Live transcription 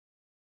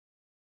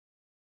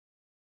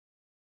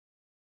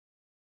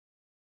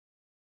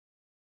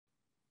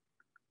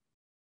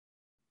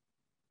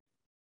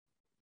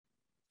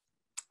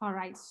All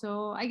right,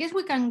 so I guess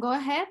we can go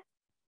ahead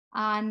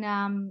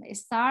and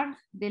start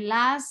the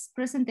last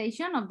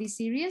presentation of this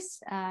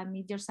series,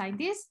 Meet Your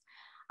Scientist.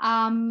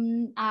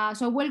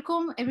 So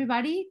welcome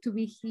everybody to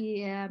be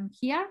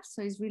here.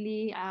 So it's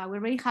really, we're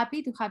very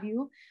happy to have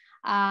you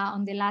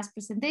on the last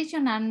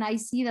presentation. And I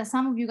see that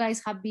some of you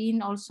guys have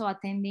been also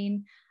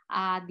attending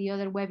the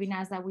other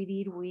webinars that we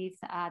did with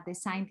the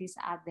scientists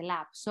at the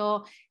lab.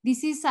 So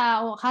this is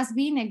has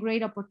been a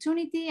great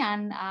opportunity,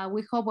 and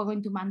we hope we're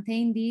going to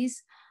maintain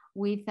this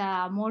with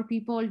more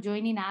people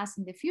joining us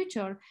in the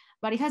future.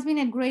 But it has been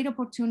a great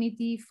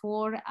opportunity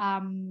for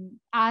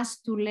us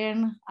to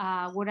learn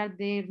what are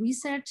the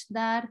research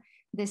that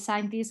the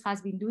scientists has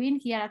been doing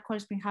here at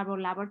Cold Spring Harbor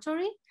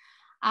Laboratory,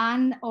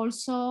 and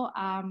also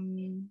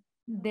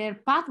their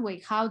pathway,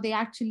 how they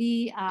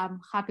actually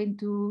happen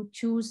to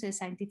choose a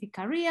scientific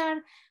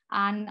career,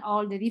 and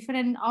all the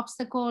different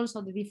obstacles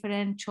or the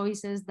different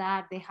choices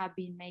that they have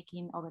been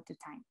making over the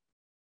time.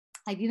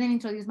 I didn't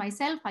introduce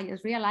myself, I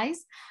just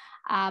realized,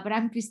 but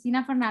I'm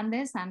Cristina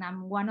Fernandez, and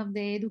I'm one of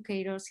the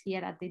educators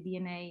here at the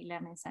DNA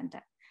Learning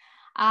Center.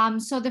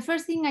 So the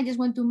first thing I just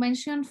want to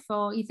mention,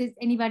 for if there's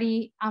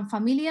anybody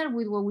unfamiliar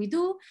with what we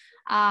do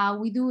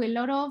a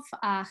lot of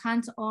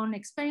hands-on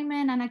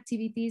experiment and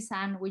activities,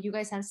 and what you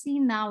guys are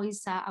seeing now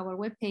is our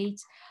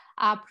webpage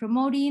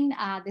promoting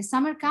the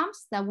summer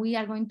camps that we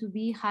are going to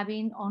be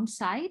having on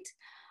site.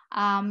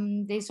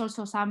 There's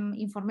also some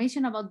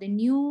information about the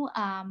new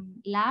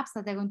labs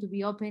that are going to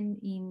be open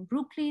in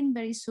Brooklyn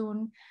very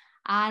soon,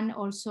 and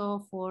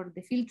also for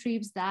the field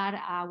trips that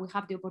we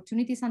have the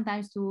opportunity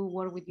sometimes to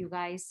work with you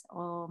guys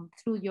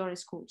through your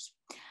schools.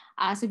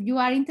 So if you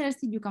are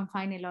interested, you can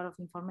find a lot of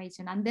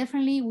information, and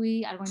definitely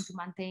we are going to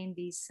maintain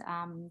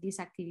these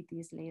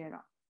activities later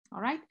on.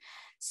 All right,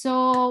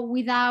 so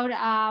without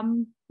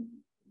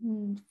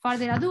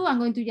further ado, I'm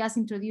going to just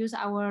introduce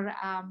our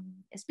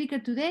speaker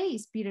today.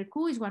 Is Peter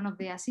Koo, is one of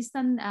the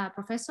assistant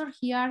professor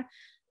here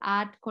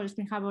at Cold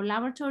Spring Harbor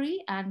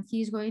Laboratory, and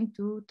he's going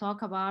to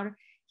talk about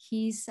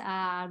his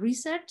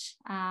research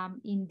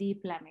in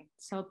deep learning.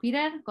 So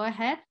Peter, go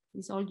ahead,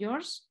 it's all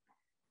yours,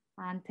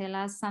 and tell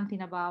us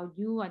something about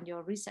you and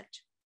your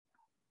research.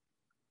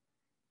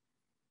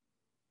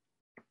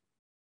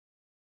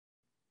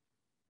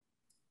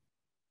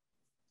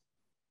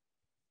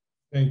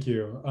 Thank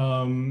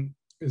you.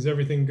 Is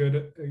everything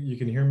good? You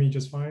can hear me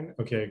just fine?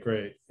 Okay,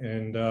 great.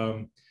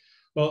 And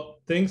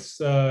well, thanks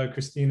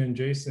Christine and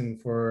Jason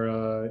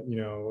for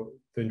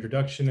the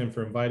introduction and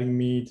for inviting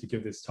me to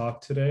give this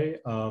talk today.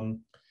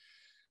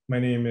 My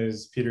name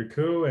is Peter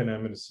Koo, and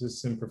I'm an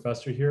assistant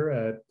professor here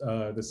at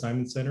the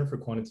Simon Center for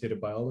Quantitative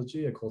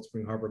Biology at Cold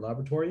Spring Harbor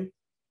Laboratory.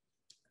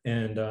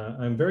 And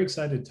I'm very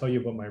excited to tell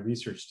you about my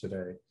research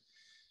today.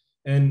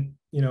 And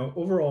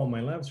overall,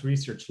 my lab's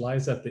research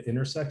lies at the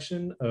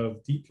intersection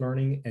of deep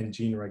learning and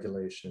gene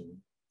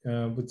regulation,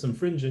 with some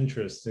fringe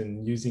interest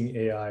in using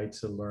AI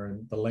to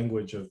learn the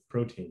language of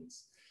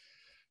proteins.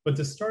 But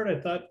to start, I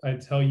thought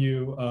I'd tell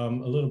you a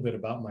little bit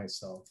about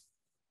myself.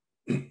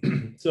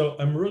 So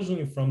I'm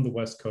originally from the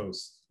West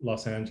Coast,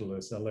 Los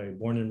Angeles, LA,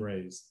 born and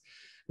raised.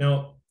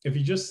 Now, if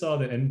you just saw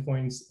the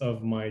endpoints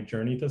of my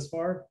journey thus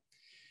far,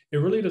 it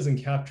really doesn't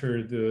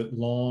capture the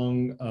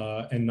long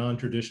and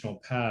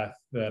non-traditional path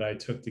that I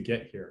took to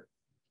get here.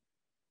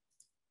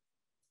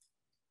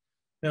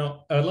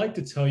 Now, I'd like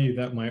to tell you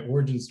that my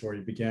origin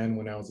story began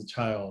when I was a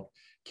child,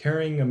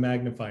 carrying a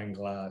magnifying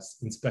glass,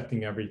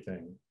 inspecting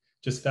everything,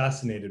 just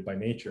fascinated by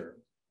nature.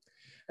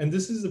 And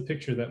this is a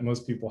picture that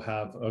most people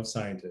have of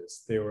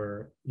scientists. They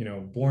were,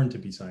 born to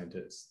be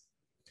scientists.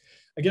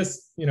 I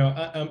guess,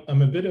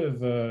 I'm a bit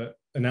of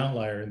an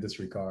outlier in this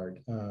regard.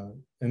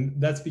 And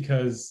that's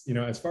because,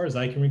 as far as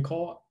I can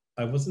recall,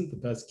 I wasn't the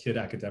best kid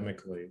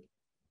academically.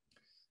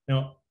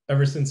 Now,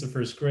 ever since the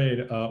first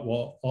grade,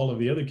 while all of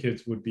the other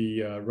kids would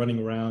be running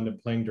around and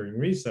playing during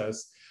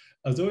recess,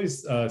 I was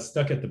always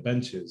stuck at the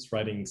benches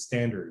writing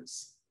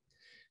standards.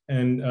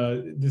 And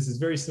this is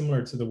very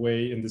similar to the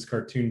way in this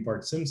cartoon,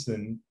 Bart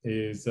Simpson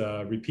is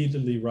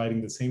repeatedly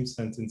writing the same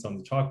sentence on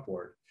the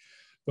chalkboard.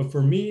 But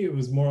for me, it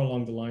was more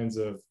along the lines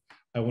of,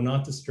 I will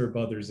not disturb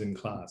others in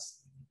class.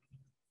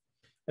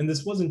 And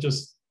this wasn't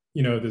just,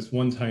 this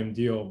one-time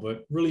deal,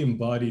 but really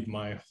embodied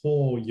my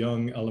whole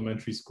young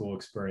elementary school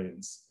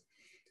experience.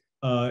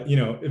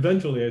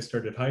 Eventually I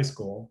started high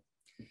school.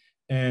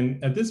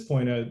 And at this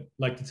point, I'd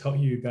like to tell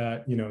you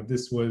that,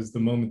 this was the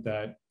moment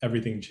that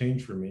everything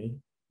changed for me.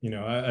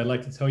 I'd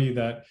like to tell you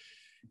that,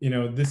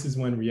 this is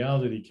when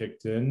reality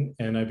kicked in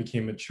and I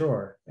became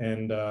mature,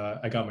 and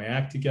I got my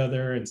act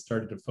together and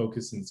started to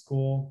focus in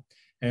school.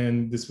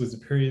 And this was a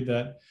period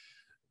that,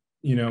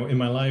 in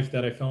my life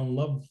that I fell in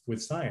love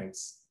with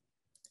science.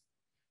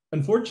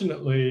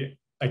 Unfortunately,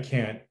 I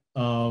can't.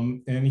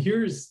 And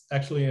here's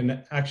actually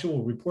an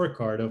actual report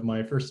card of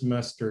my first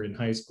semester in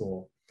high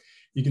school.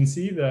 You can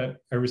see that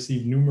I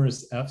received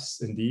numerous F's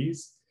and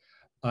D's.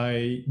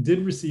 I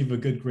did receive a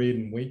good grade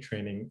in weight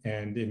training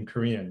and in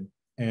Korean.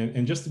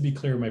 And just to be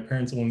clear, my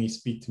parents only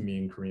speak to me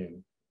in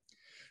Korean.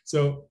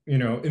 So,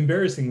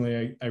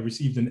 embarrassingly, I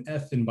received an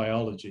F in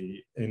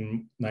biology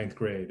in 9th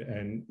grade.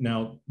 And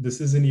now this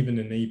isn't even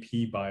an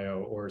AP bio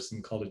or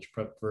some college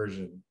prep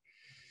version.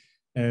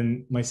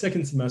 And my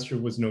second semester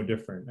was no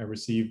different. I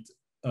received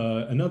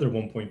another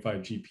 1.5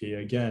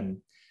 GPA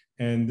again.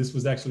 And this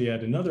was actually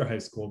at another high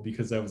school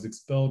because I was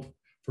expelled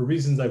for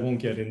reasons I won't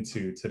get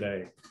into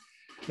today.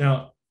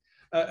 Now,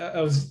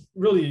 I was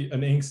really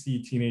an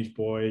angsty teenage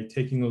boy,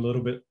 taking a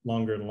little bit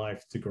longer in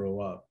life to grow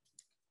up.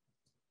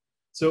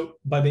 So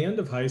by the end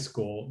of high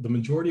school, the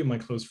majority of my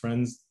close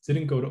friends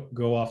didn't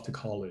go off to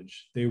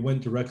college. They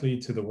went directly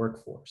to the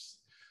workforce.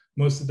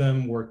 Most of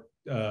them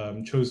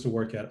chose to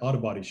work at auto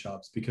body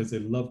shops because they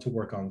loved to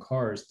work on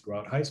cars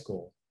throughout high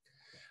school.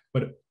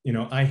 But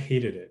I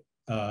hated it.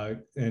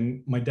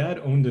 And my dad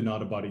owned an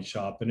auto body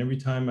shop, and every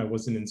time I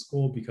wasn't in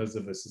school because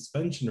of a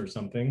suspension or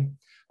something,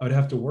 I would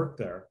have to work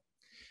there.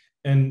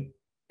 And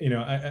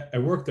I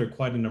worked there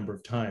quite a number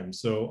of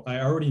times, so I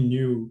already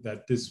knew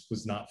that this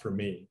was not for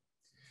me.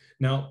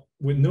 Now,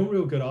 with no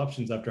real good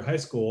options after high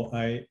school,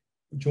 I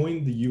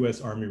joined the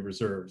U.S. Army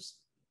Reserves.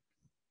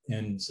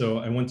 And so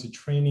I went to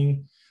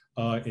training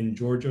in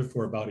Georgia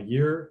for about a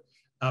year.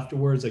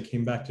 Afterwards, I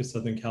came back to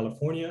Southern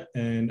California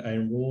and I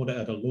enrolled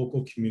at a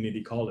local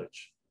community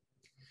college.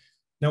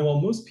 Now, while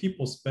most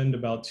people spend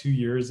about 2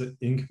 years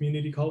in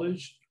community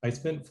college, I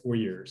spent 4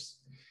 years.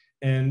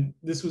 And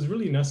this was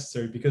really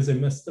necessary because I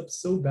messed up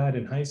so bad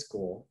in high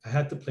school. I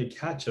had to play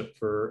catch up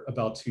for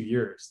about 2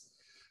 years.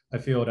 I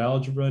failed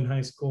algebra in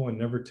high school and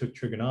never took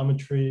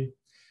trigonometry.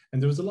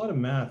 And there was a lot of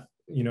math,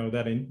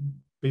 that I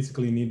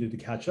basically needed to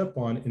catch up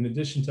on in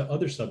addition to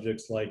other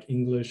subjects like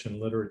English and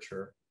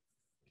literature.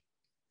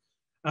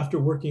 After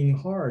working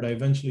hard, I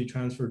eventually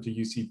transferred to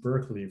UC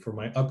Berkeley for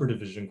my upper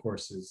division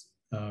courses,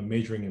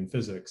 majoring in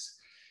physics.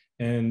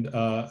 And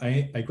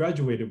I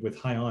graduated with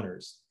high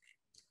honors.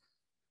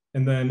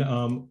 And then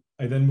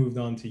I then moved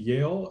on to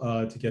Yale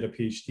to get a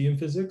PhD in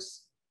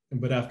physics.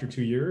 But after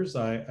 2 years,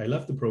 I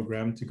left the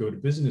program to go to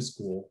business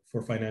school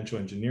for financial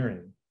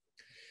engineering.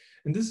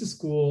 And this is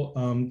school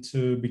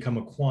to become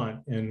a quant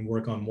and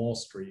work on Wall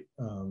Street.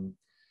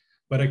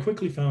 But I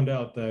quickly found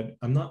out that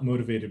I'm not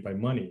motivated by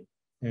money.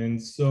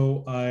 And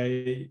so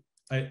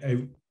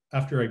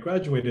after I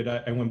graduated,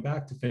 I went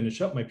back to finish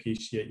up my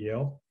PhD at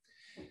Yale.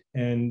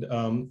 And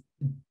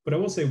but I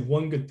will say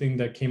one good thing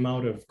that came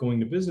out of going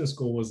to business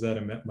school was that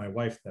I met my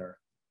wife there.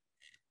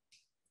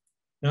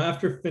 Now,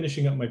 after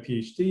finishing up my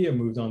PhD, I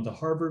moved on to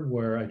Harvard,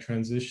 where I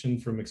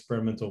transitioned from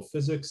experimental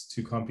physics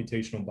to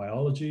computational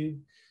biology.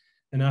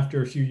 And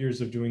after a few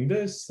years of doing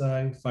this,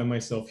 I find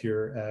myself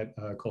here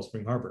at Cold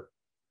Spring Harbor.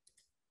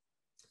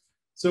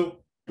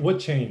 So what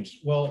changed?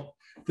 Well,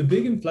 the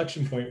big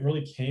inflection point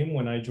really came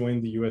when I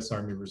joined the U.S.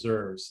 Army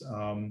Reserves.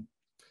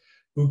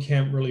 Boot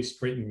camp really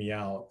straightened me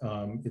out.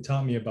 It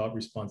taught me about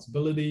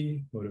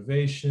responsibility,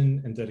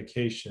 motivation, and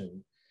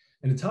dedication.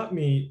 And it taught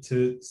me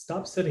to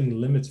stop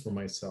setting limits for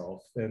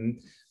myself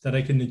and that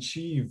I can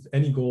achieve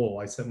any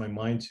goal I set my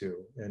mind to.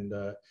 And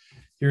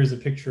here's a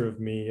picture of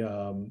me,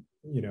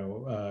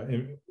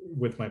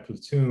 with my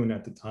platoon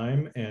at the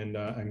time. And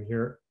I'm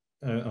here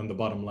on the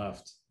bottom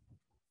left.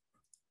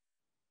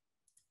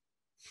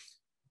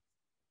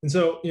 And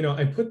so,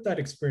 I put that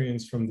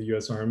experience from the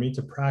US Army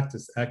to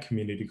practice at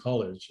community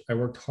college. I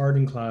worked hard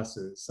in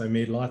classes. I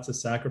made lots of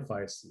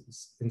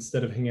sacrifices.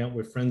 Instead of hanging out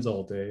with friends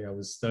all day, I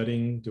was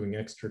studying, doing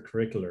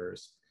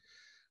extracurriculars.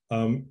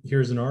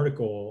 Here's an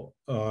article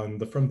on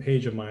the front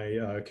page of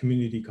my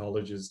community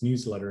college's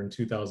newsletter in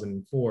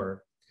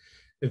 2004.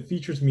 It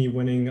features me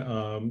winning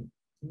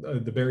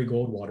the Barry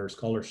Goldwater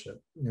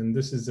Scholarship. And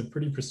this is a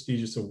pretty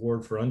prestigious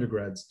award for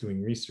undergrads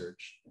doing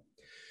research.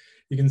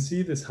 You can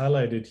see this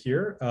highlighted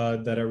here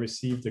that I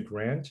received a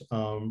grant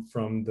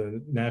from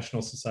the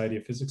National Society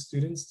of Physics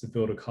students to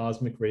build a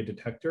cosmic ray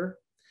detector.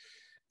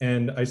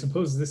 And I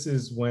suppose this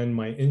is when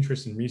my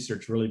interest in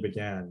research really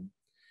began.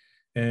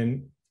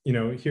 And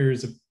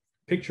here's a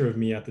picture of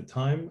me at the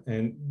time,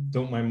 and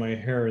don't mind my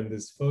hair in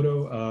this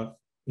photo.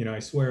 I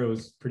swear it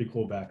was pretty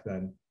cool back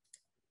then.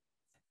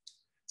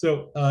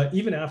 So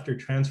even after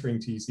transferring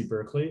to UC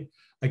Berkeley,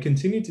 I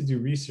continued to do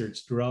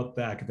research throughout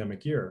the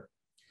academic year.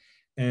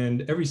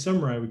 And every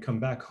summer I would come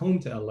back home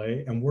to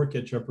LA and work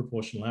at Jet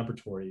Propulsion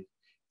Laboratory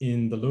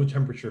in the low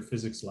temperature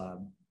physics lab.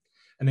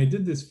 And I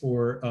did this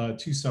for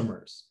 2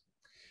 summers.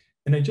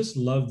 And I just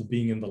loved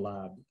being in the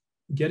lab.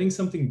 Getting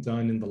something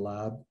done in the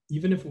lab,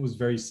 even if it was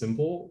very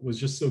simple, was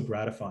just so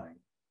gratifying.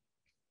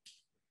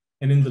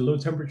 And in the low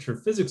temperature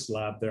physics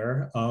lab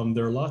there are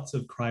lots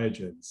of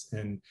cryogens.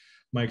 And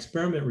my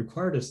experiment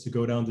required us to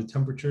go down to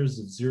temperatures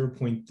of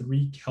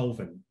 0.3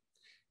 Kelvin.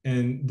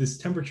 And this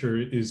temperature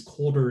is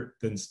colder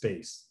than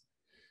space.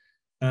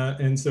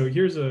 And so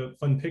here's a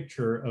fun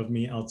picture of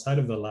me outside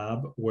of the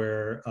lab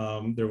where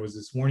there was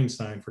this warning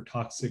sign for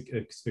toxic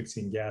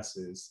asphyxiant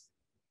gases.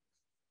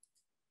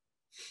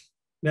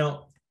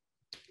 Now,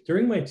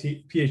 during my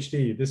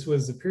PhD, this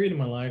was a period in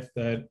my life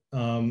that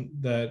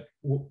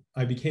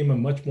I became a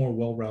much more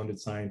well-rounded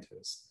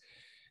scientist.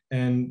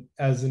 And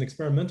as an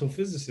experimental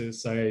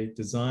physicist, I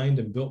designed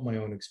and built my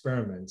own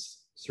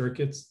experiments.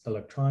 circuits,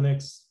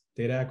 electronics,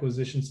 data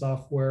acquisition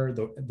software,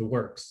 the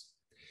works.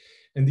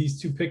 And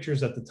these two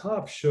pictures at the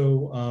top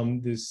show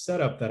this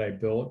setup that I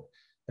built.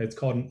 It's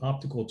called an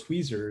optical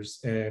tweezers,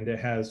 and it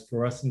has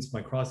fluorescence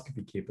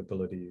microscopy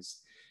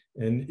capabilities.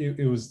 And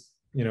it was,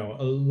 you know,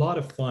 a lot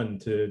of fun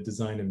to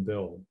design and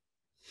build.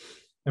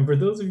 And for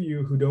those of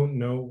you who don't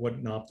know what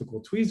an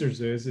optical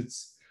tweezers is,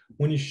 it's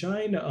when you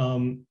shine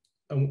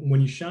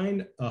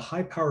a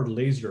high-powered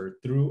laser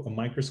through a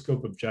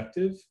microscope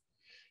objective,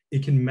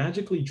 it can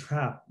magically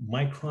trap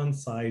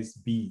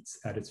micron-sized beads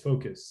at its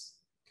focus.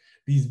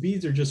 These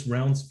beads are just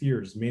round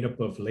spheres made up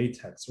of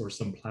latex or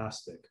some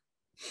plastic.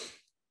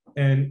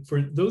 And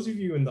for those of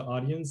you in the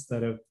audience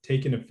that have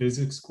taken a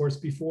physics course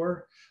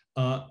before,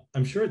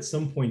 I'm sure at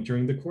some point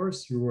during the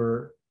course, you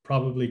were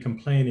probably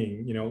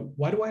complaining, you know,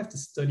 why do I have to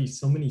study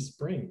so many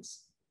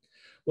springs?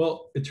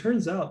 Well, it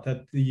turns out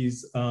that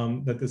this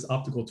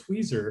optical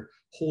tweezer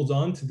holds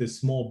on to this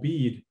small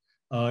bead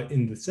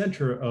in the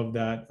center of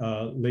that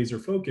laser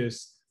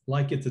focus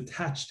like it's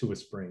attached to a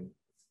spring.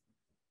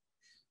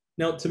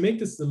 Now, to make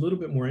this a little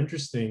bit more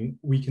interesting,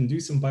 we can do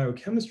some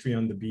biochemistry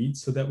on the bead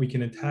so that we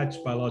can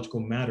attach biological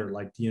matter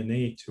like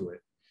DNA to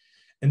it.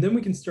 And then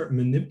we can start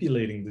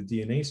manipulating the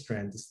DNA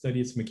strand to study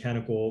its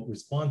mechanical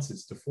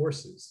responses to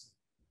forces.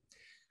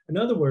 In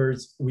other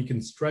words, we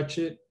can stretch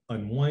it,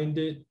 unwind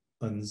it,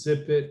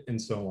 unzip it,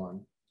 and so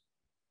on.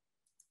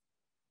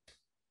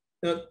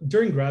 Now,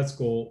 during grad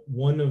school,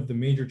 one of the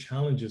major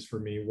challenges for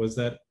me was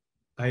that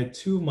I had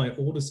two of my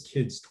oldest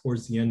kids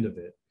towards the end of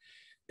it.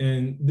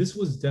 And this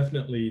was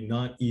definitely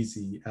not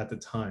easy at the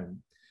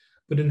time.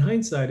 But in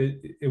hindsight,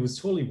 it was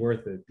totally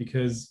worth it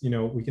because, you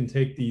know, we can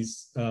take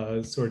these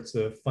sorts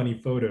of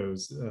funny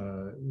photos,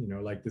 you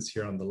know, like this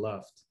here on the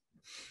left.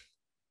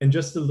 And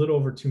just a little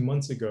over 2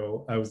 months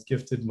ago, I was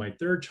gifted my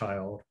third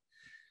child.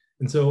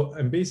 And so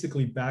I'm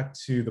basically back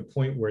to the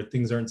point where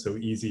things aren't so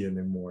easy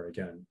anymore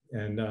again.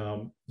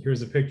 And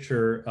here's a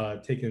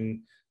picture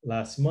taken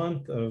last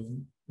month of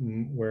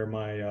where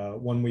my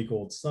 1 week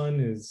old son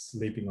is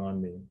sleeping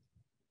on me.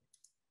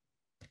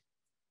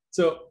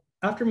 So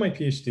after my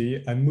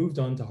PhD, I moved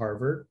on to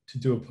Harvard to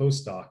do a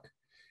postdoc,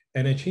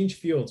 and I changed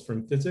fields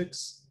from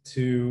physics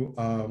to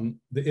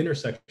the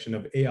intersection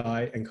of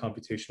AI and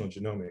computational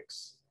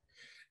genomics.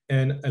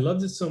 And I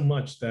loved it so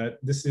much that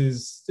this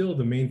is still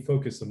the main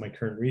focus of my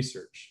current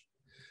research.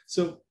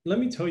 So let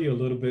me tell you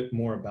a little bit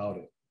more about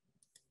it.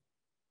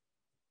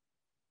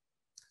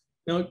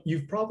 Now,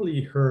 you've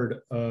probably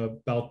heard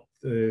about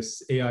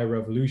this AI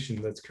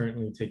revolution that's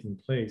currently taking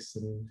place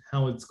and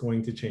how it's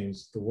going to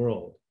change the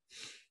world.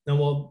 Now,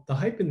 while the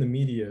hype in the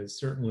media is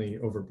certainly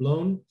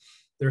overblown,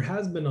 there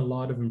has been a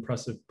lot of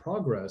impressive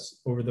progress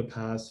over the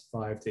past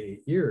 5 to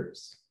 8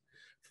 years.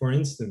 For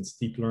instance,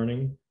 deep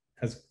learning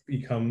has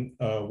become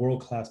a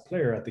world-class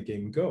player at the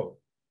game Go.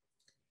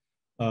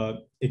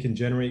 It can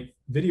generate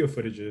video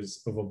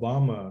footages of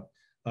Obama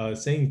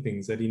saying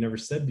things that he never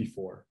said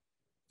before.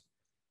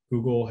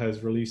 Google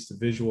has released a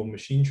visual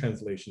machine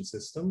translation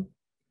system.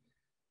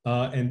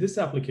 And this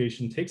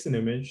application takes an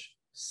image,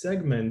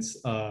 segments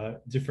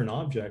different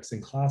objects,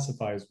 and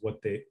classifies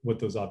what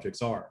those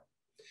objects are.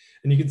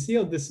 And you can see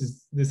how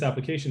this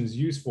application is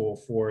useful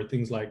for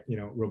things like, you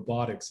know,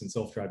 robotics and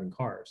self-driving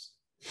cars.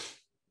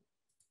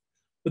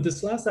 But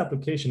this last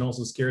application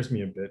also scares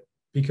me a bit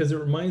because it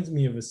reminds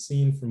me of a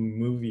scene from a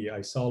movie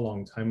I saw a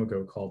long time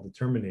ago called The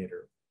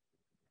Terminator.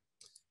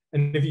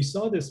 And if you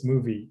saw this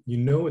movie, you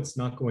know it's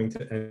not going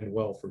to end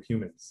well for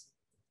humans.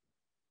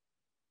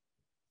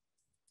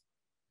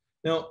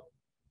 Now,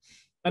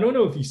 I don't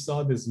know if you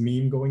saw this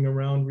meme going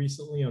around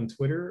recently on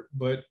Twitter,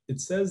 but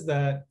it says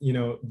that, you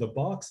know, the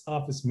box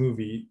office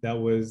movie that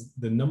was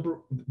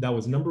number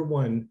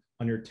one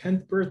on your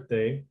 10th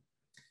birthday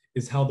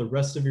is how the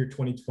rest of your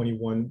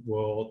 2021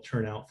 will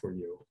turn out for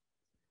you.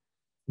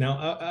 Now,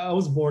 I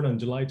was born on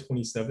July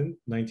 27,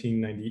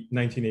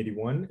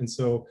 1981. And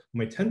so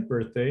my 10th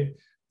birthday,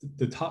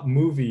 the top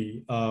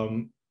movie,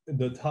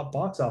 the top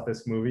box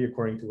office movie,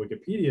 according to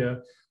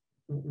Wikipedia,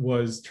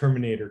 was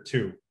Terminator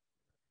 2.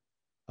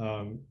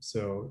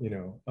 So, you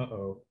know,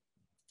 uh-oh.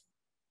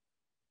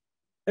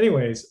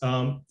 Anyways,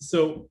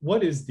 so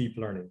what is deep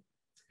learning?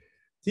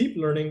 Deep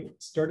learning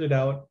started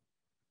out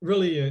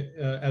really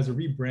as a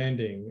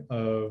rebranding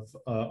of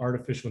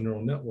artificial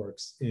neural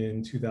networks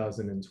in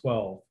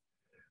 2012.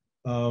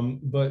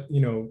 But,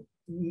 you know,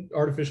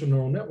 artificial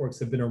neural networks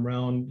have been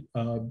around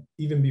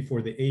even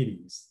before the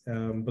 80s.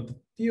 But the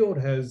field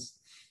has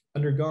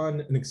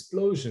undergone an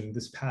explosion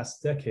this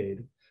past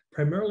decade,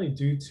 primarily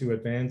due to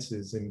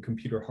advances in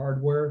computer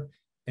hardware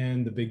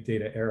and the big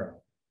data era.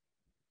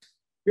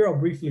 Here, I'll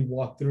briefly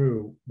walk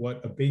through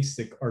what a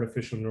basic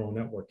artificial neural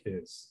network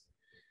is.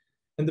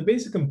 And the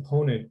basic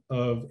component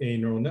of a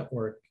neural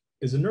network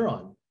is a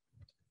neuron.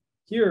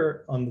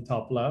 Here on the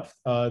top left,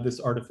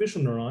 this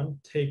artificial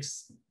neuron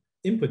takes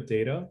input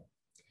data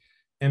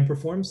and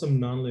performs some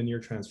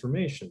nonlinear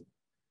transformation.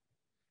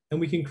 And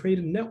we can create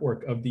a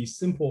network of these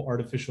simple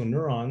artificial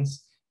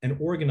neurons and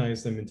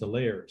organize them into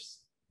layers.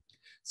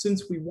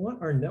 Since we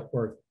want our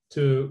network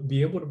to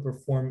be able to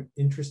perform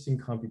interesting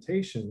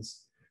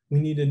computations, we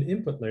need an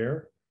input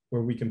layer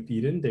where we can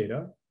feed in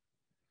data,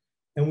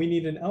 and we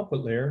need an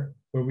output layer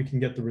where we can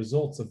get the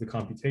results of the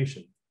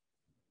computation.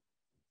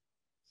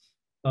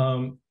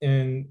 And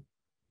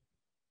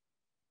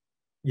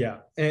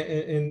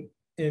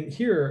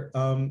here,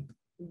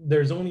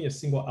 there's only a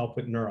single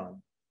output neuron.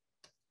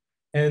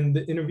 And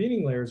the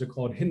intervening layers are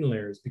called hidden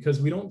layers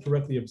because we don't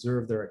directly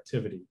observe their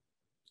activity.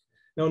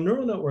 Now, a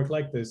neural network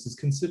like this is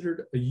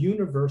considered a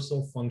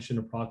universal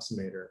function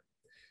approximator.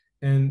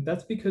 And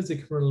that's because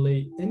it can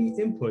relate any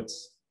inputs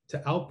to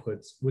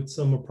outputs with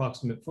some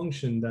approximate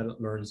function that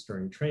it learns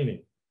during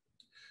training.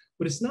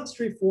 But it's not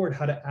straightforward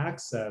how to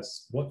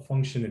access what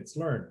function it's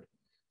learned.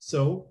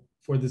 So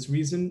for this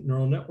reason,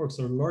 neural networks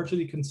are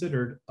largely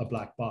considered a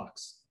black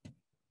box.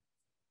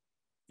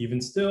 Even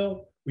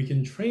still, we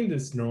can train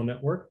this neural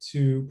network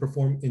to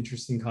perform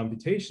interesting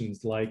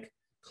computations like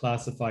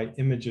classify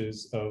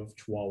images of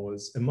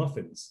chihuahuas and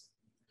muffins.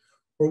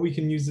 Or we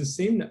can use the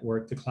same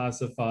network to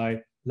classify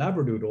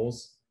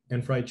labradoodles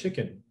and fried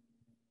chicken.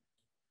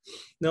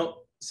 Now,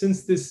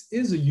 since this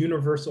is a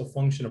universal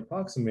function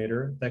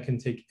approximator that can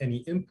take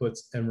any inputs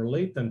and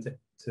relate them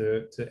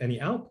to any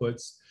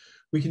outputs,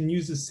 we can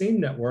use the same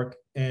network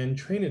and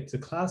train it to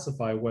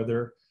classify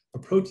whether a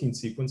protein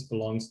sequence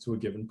belongs to a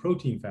given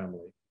protein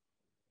family.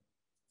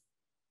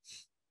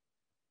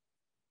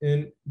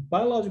 And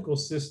biological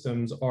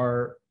systems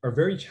are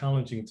very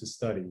challenging to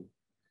study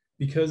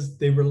because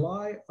they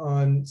rely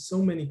on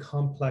so many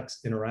complex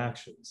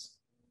interactions.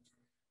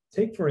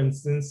 Take, for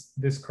instance,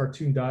 this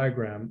cartoon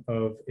diagram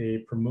of a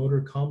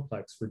promoter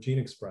complex for gene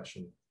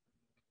expression.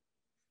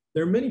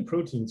 There are many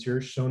proteins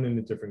here shown in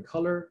a different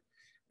color,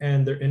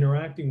 and they're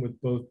interacting with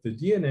both the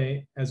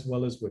DNA as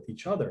well as with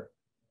each other.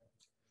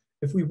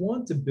 If we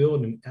want to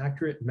build an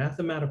accurate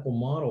mathematical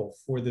model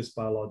for this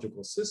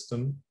biological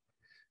system,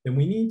 then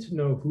we need to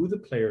know who the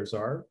players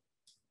are,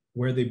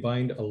 where they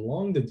bind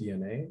along the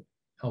DNA,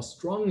 how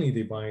strongly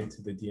they bind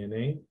to the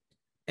DNA,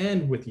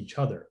 and with each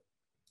other.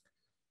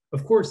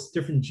 Of course,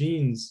 different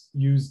genes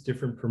use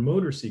different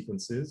promoter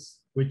sequences,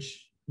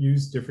 which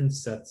use different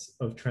sets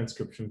of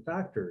transcription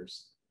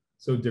factors,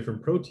 so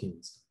different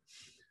proteins.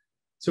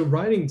 So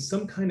writing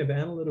some kind of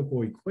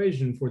analytical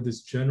equation for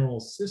this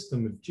general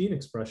system of gene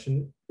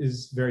expression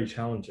is very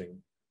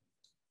challenging.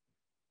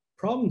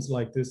 Problems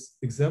like this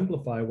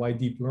exemplify why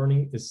deep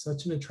learning is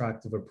such an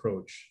attractive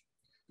approach,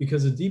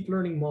 because a deep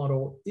learning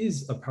model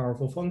is a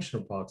powerful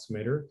function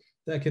approximator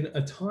that can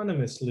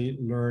autonomously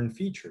learn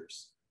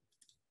features.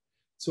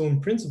 So in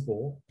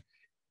principle,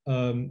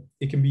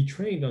 it can be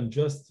trained on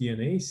just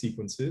DNA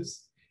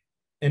sequences,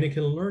 and it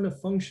can learn a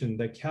function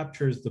that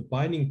captures the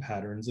binding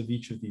patterns of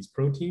each of these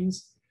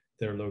proteins,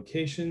 their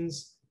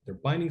locations, their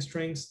binding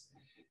strengths,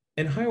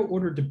 and higher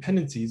order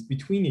dependencies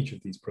between each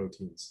of these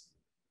proteins.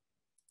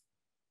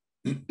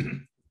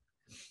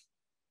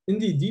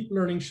 Indeed, deep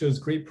learning shows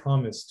great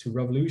promise to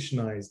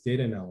revolutionize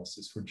data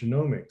analysis for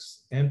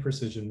genomics and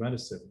precision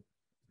medicine.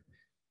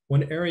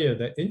 One area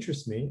that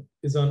interests me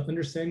is on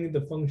understanding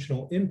the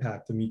functional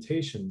impact of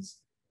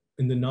mutations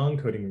in the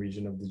non-coding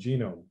region of the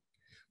genome,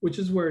 which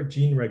is where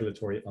gene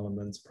regulatory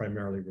elements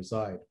primarily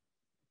reside.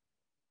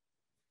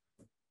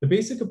 The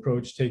basic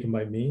approach taken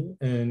by me,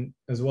 and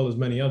as well as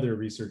many other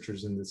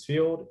researchers in this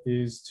field,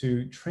 is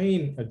to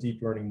train a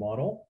deep learning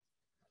model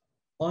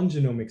on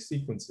genomic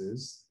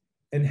sequences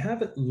and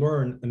have it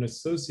learn an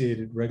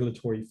associated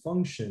regulatory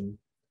function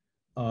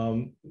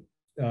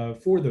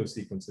for those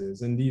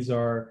sequences. And these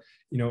are,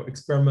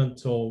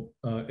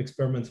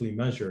 experimentally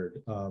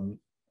measured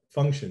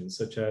functions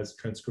such as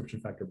transcription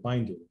factor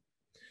binding.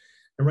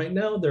 And right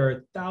now there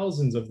are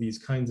thousands of these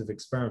kinds of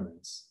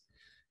experiments.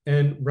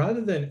 And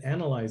rather than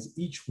analyze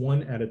each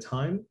one at a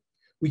time,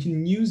 we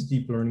can use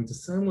deep learning to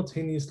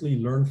simultaneously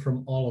learn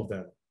from all of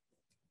them.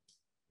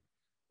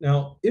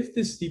 Now, if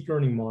this deep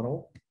learning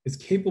model is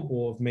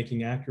capable of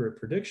making accurate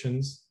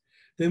predictions,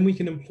 then we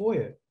can employ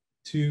it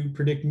to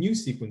predict new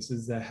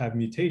sequences that have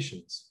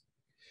mutations.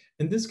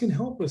 And this can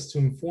help us to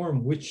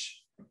inform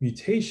which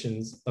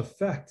mutations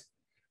affect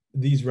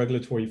these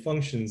regulatory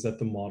functions that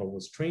the model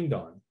was trained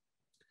on.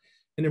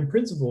 And in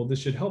principle, this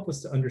should help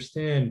us to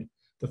understand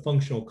the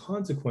functional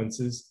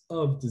consequences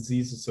of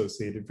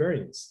disease-associated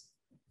variants.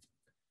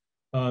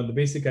 The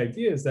basic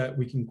idea is that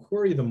we can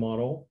query the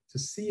model to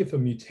see if a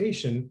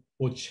mutation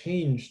will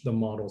change the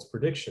model's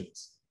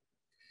predictions.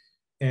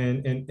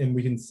 And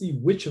we can see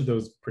which of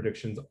those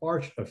predictions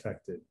are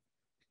affected.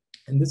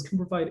 And this can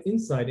provide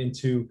insight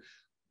into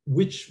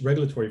which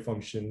regulatory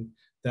function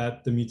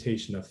that the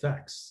mutation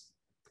affects.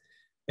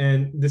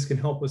 And this can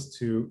help us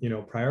to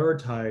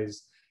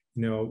prioritize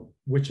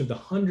which of the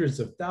hundreds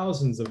of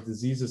thousands of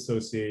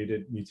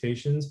disease-associated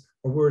mutations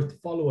are worth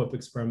follow-up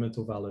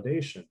experimental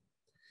validation.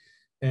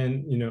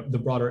 And the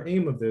broader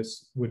aim of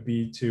this would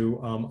be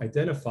to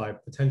identify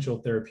potential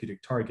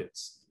therapeutic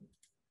targets.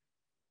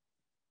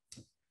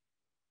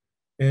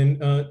 And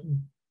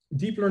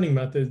deep learning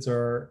methods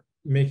are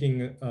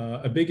making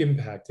a big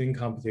impact in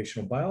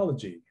computational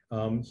biology.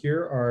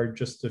 Here are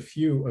just a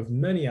few of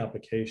many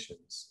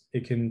applications.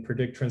 It can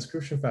predict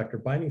transcription factor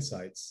binding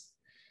sites.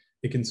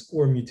 It can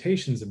score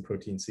mutations in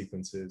protein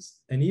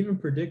sequences and even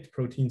predict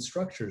protein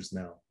structures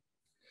now.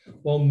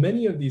 While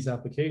many of these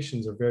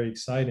applications are very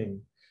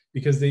exciting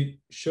because they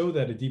show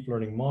that a deep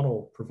learning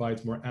model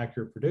provides more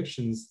accurate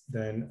predictions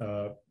than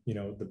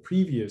the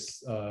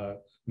previous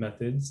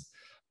methods,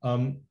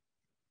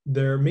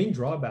 their main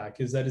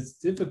drawback is that it's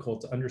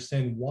difficult to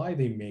understand why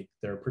they make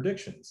their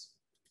predictions.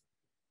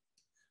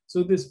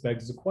 So this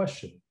begs the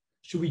question,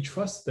 should we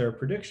trust their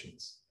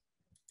predictions?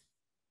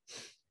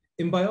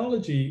 In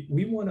biology,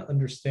 we want to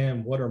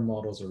understand what our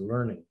models are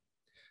learning.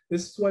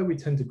 This is why we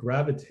tend to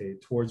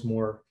gravitate towards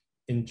more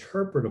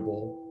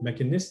interpretable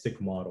mechanistic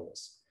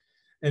models.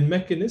 And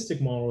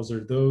mechanistic models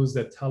are those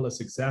that tell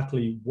us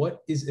exactly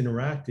what is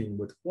interacting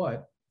with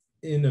what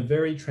in a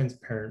very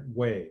transparent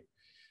way,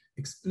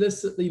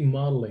 explicitly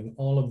modeling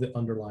all of the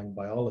underlying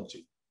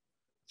biology.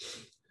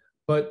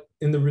 But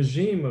in the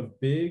regime of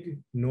big,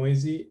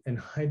 noisy, and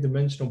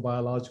high-dimensional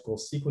biological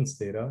sequence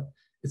data,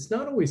 it's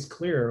not always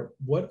clear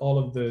what all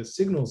of the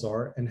signals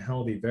are and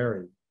how they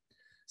vary.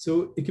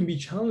 So it can be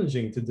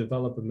challenging to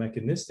develop a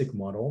mechanistic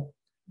model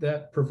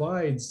that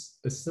provides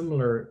a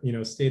similar,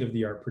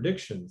 state-of-the-art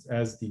predictions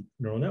as deep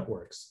neural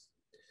networks.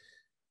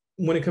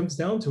 When it comes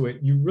down to it,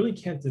 you really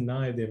can't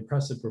deny the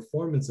impressive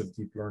performance of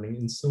deep learning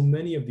in so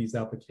many of these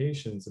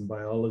applications in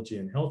biology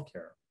and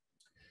healthcare.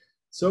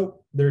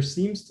 So there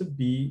seems to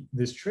be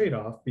this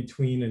trade-off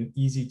between an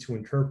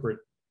easy-to-interpret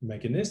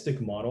mechanistic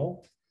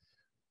model,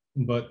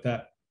 but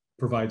that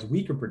provides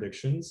weaker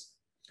predictions,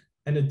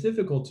 and a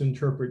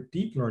difficult-to-interpret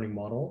deep learning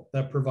model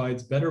that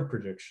provides better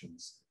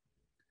predictions.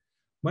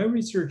 My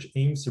research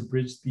aims to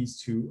bridge these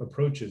two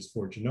approaches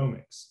for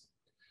genomics.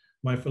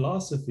 My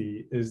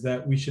philosophy is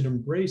that we should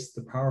embrace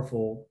the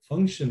powerful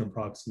function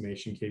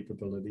approximation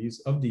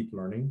capabilities of deep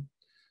learning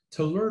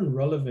to learn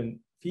relevant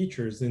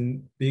features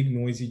in big,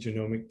 noisy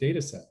genomic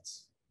data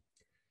sets.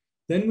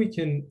 Then we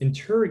can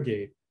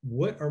interrogate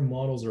what our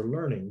models are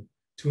learning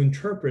to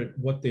interpret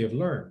what they have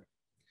learned.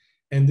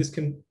 And this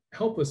can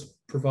help us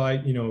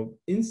provide,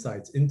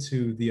 insights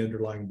into the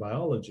underlying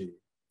biology.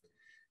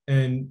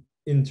 And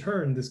in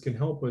turn, this can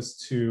help us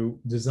to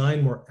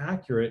design more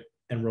accurate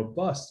and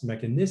robust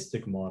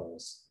mechanistic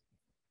models.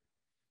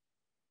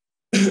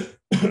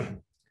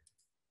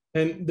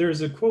 And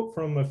there's a quote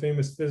from a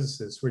famous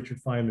physicist,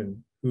 Richard Feynman,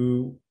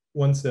 who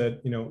once said,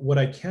 what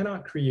I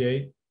cannot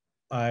create,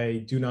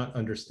 I do not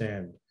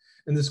understand.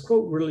 And this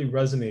quote really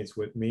resonates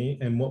with me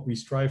and what we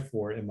strive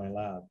for in my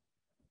lab.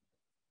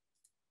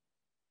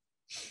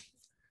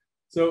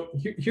 So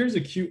here's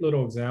a cute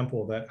little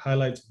example that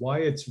highlights why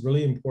it's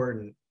really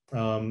important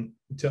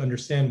to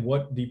understand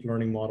what deep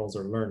learning models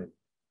are learning.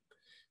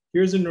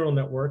 Here's a neural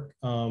network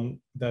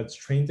that's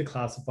trained to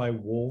classify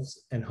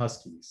wolves and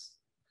huskies.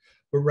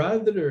 But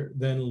rather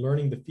than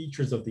learning the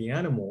features of the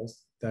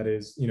animals, that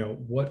is,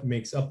 what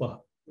makes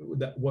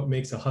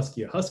a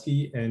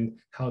husky and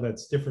how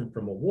that's different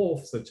from a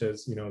wolf, such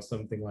as,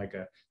 something like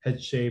a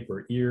head shape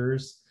or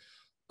ears,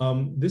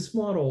 this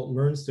model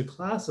learns to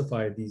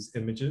classify these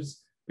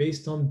images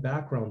based on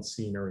background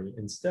scenery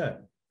instead,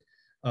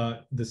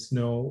 the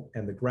snow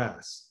and the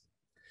grass.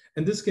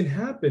 And this can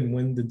happen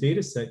when the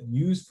data set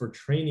used for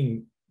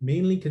training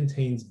mainly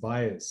contains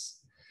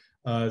bias,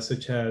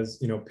 such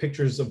as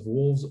pictures of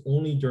wolves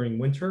only during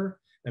winter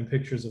and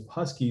pictures of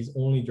huskies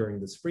only during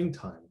the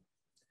springtime.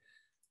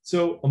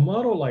 So a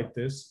model like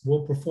this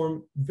will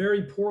perform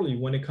very poorly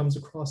when it comes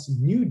across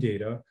new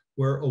data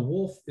where a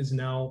wolf is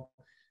now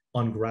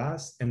on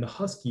grass and the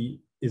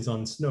husky is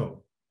on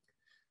snow.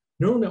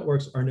 Neural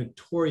networks are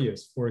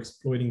notorious for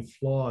exploiting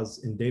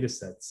flaws in data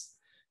sets.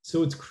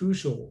 So it's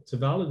crucial to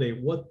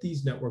validate what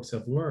these networks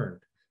have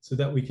learned so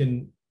that we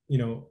can,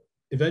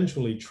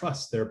 eventually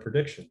trust their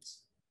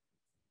predictions.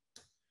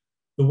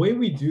 The way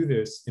we do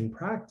this in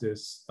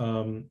practice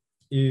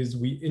is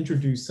we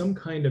introduce some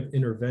kind of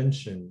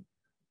intervention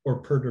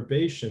or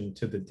perturbation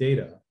to the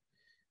data,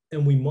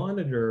 and we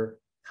monitor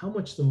how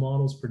much the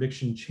model's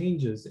prediction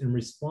changes in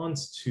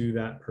response to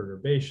that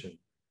perturbation.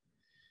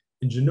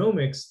 In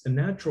genomics, a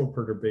natural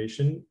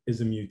perturbation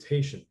is a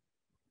mutation.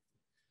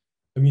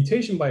 A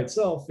mutation by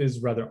itself is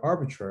rather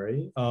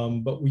arbitrary,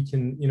 but we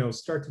can,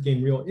 start to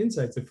gain real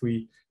insights if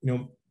we,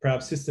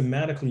 perhaps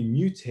systematically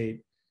mutate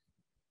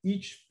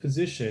each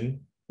position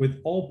with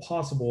all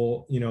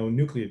possible,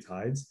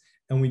 nucleotides,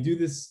 and we do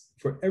this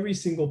for every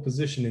single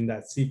position in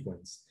that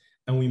sequence.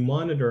 And we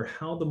monitor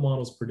how the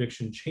model's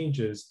prediction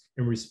changes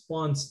in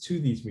response to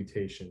these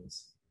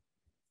mutations.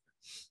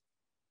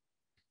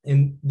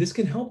 And this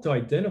can help to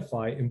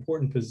identify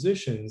important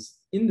positions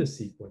in the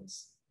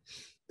sequence.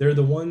 They're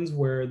the ones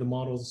where the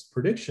model's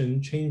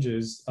prediction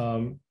changes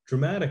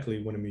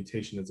dramatically when a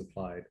mutation is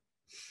applied.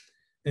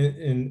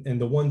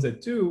 And the ones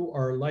that do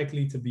are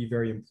likely to be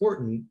very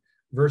important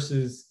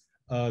versus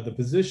the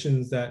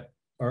positions that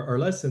are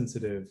less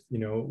sensitive,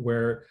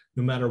 where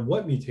no matter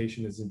what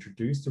mutation is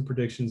introduced, the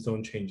predictions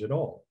don't change at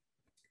all.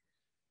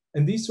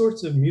 And these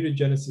sorts of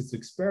mutagenesis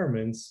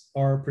experiments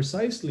are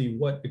precisely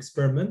what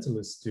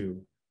experimentalists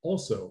do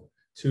also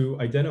to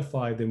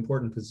identify the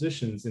important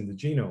positions in the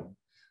genome,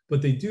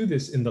 but they do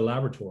this in the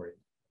laboratory.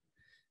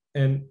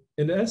 And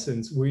in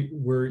essence,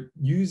 we're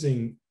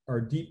using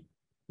our deep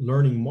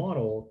learning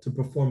model to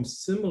perform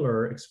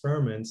similar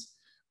experiments,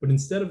 but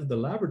instead of the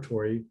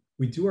laboratory,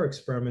 we do our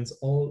experiments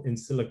all in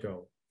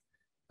silico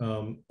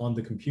on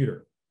the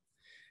computer.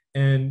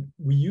 And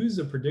we use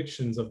the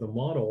predictions of the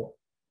model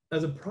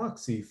as a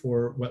proxy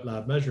for wet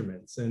lab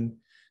measurements. And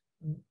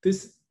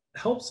this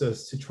helps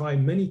us to try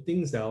many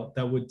things out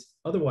that would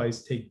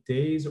otherwise take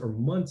days or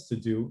months to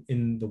do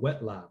in the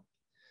wet lab.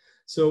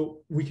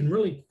 So we can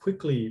really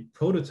quickly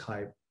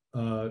prototype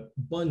a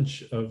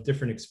bunch of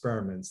different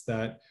experiments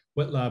that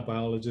wet lab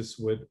biologists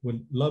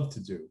would love to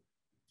do.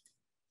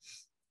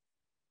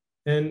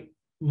 And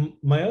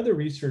my other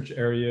research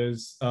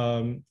areas,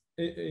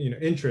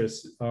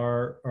 interests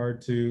are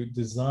to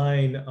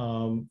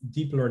design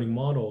deep learning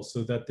models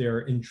so that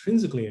they're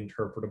intrinsically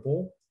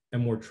interpretable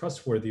and more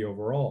trustworthy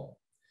overall.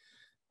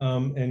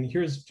 And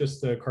here's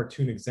just a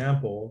cartoon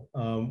example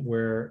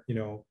where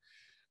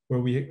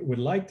we would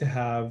like to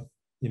have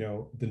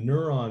the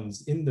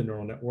neurons in the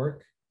neural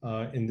network,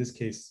 in this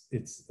case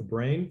it's the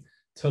brain,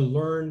 to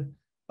learn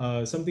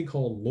something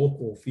called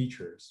local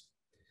features.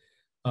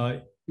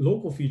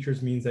 Local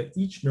features means that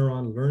each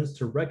neuron learns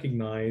to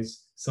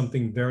recognize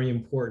something very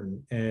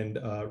important and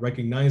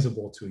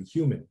recognizable to a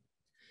human.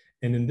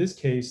 And in this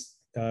case,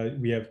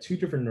 we have two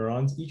different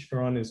neurons. Each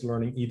neuron is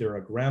learning either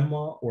a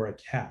grandma or a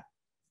cat.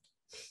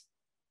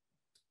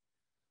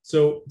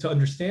 So to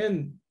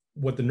understand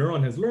what the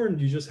neuron has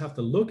learned, you just have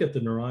to look at the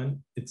neuron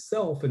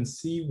itself and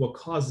see what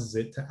causes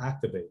it to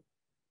activate.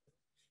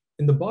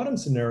 In the bottom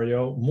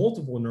scenario,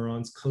 multiple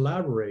neurons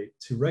collaborate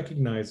to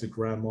recognize the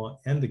grandma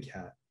and the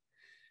cat.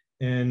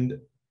 And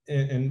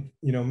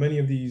many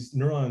of these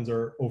neurons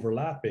are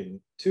overlapping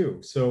too.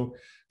 So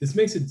this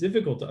makes it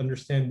difficult to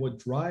understand what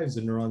drives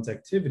the neuron's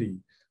activity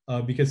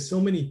because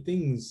so many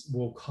things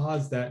will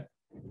cause that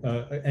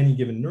any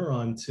given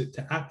neuron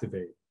to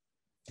activate.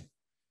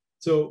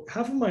 So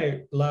half of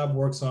my lab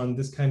works on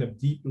this kind of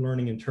deep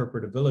learning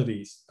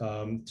interpretability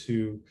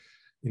to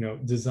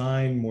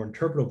design more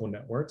interpretable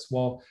networks,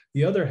 while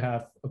the other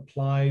half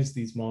applies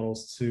these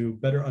models to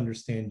better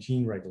understand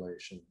gene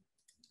regulation.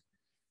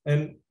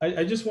 And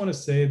I just want to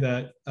say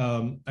that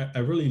I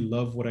really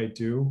love what I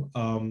do.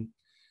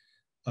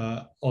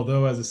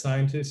 Although as a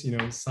scientist,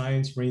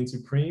 science reigns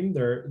supreme,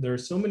 there are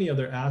so many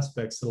other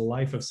aspects to the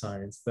life of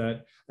science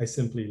that I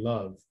simply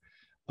love.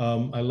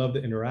 I love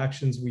the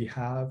interactions we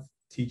have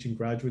teaching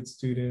graduate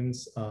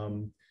students,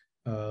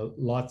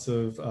 lots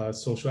of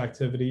social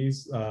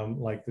activities,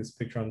 like this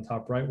picture on the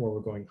top right where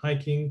we're going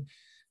hiking.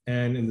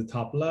 And in the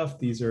top left,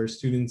 these are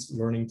students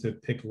learning to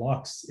pick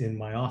locks in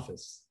my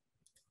office.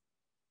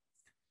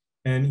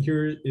 And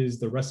here is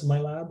the rest of my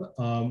lab.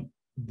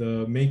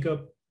 The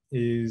makeup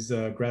is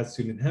grad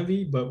student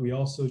heavy, but we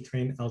also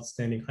train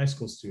outstanding high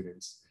school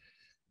students.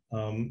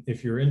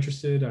 If you're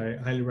interested, I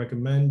highly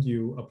recommend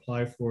you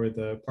apply for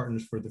the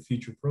Partners for the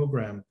Future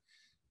program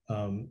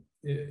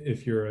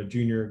if you're a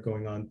junior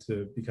going on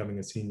to becoming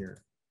a senior.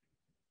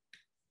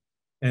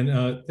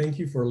 And thank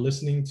you for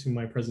listening to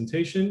my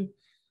presentation.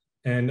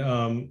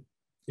 And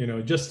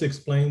just to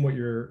explain what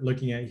you're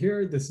looking at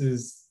here, this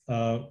is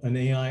an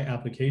AI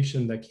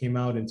application that came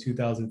out in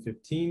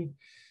 2015.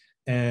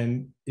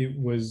 And it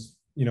was,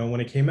 when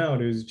it came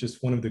out, it was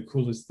just one of the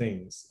coolest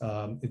things.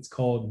 It's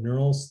called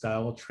Neural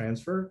Style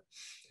Transfer.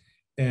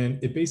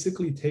 And it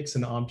basically takes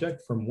an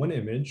object from one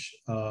image,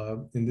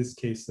 in this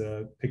case,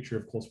 a picture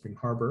of Cold Spring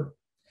Harbor,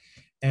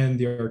 and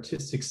the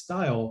artistic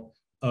style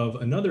of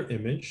another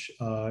image.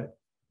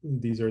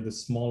 These are the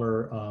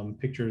smaller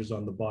pictures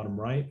on the bottom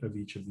right of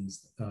each of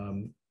these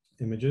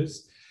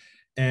images.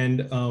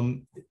 And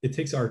it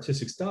takes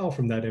artistic style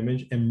from that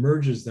image and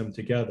merges them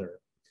together.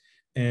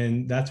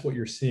 And that's what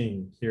you're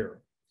seeing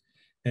here.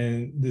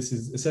 And this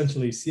is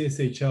essentially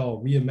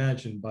CSHL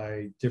reimagined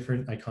by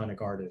different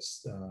iconic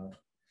artists.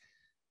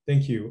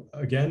 Thank you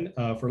again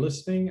for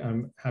listening.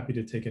 I'm happy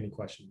to take any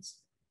questions.